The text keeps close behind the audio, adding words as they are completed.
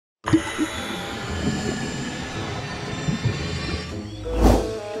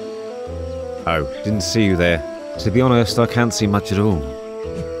Oh, didn't see you there. To be honest, I can't see much at all.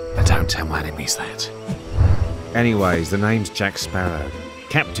 But don't tell my enemies that. Anyways, the name's Jack Sparrow.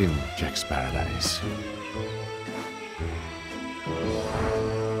 Captain Jack Sparrow, that is.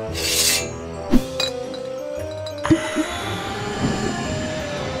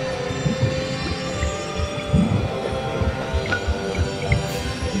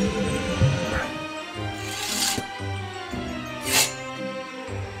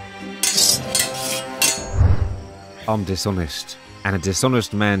 I'm dishonest, and a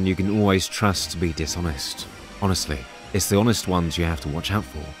dishonest man you can always trust to be dishonest. Honestly, it's the honest ones you have to watch out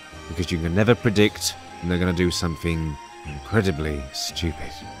for, because you can never predict when they're going to do something incredibly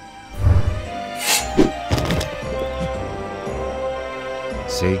stupid.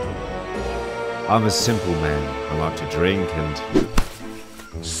 See? I'm a simple man. I like to drink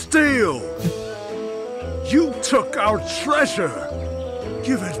and... Steal! You took our treasure!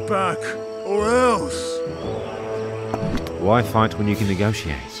 Give it back, or else! Why fight when you can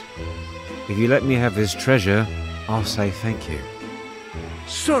negotiate? If you let me have this treasure, I'll say thank you.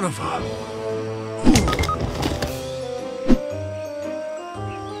 Son of a...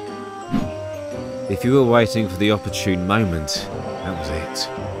 If you were waiting for the opportune moment, that was it.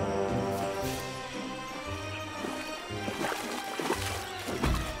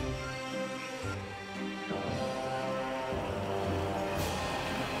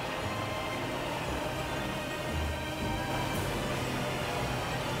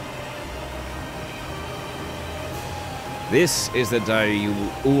 This is the day you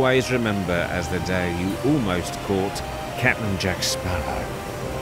will always remember as the day you almost caught Captain Jack Sparrow.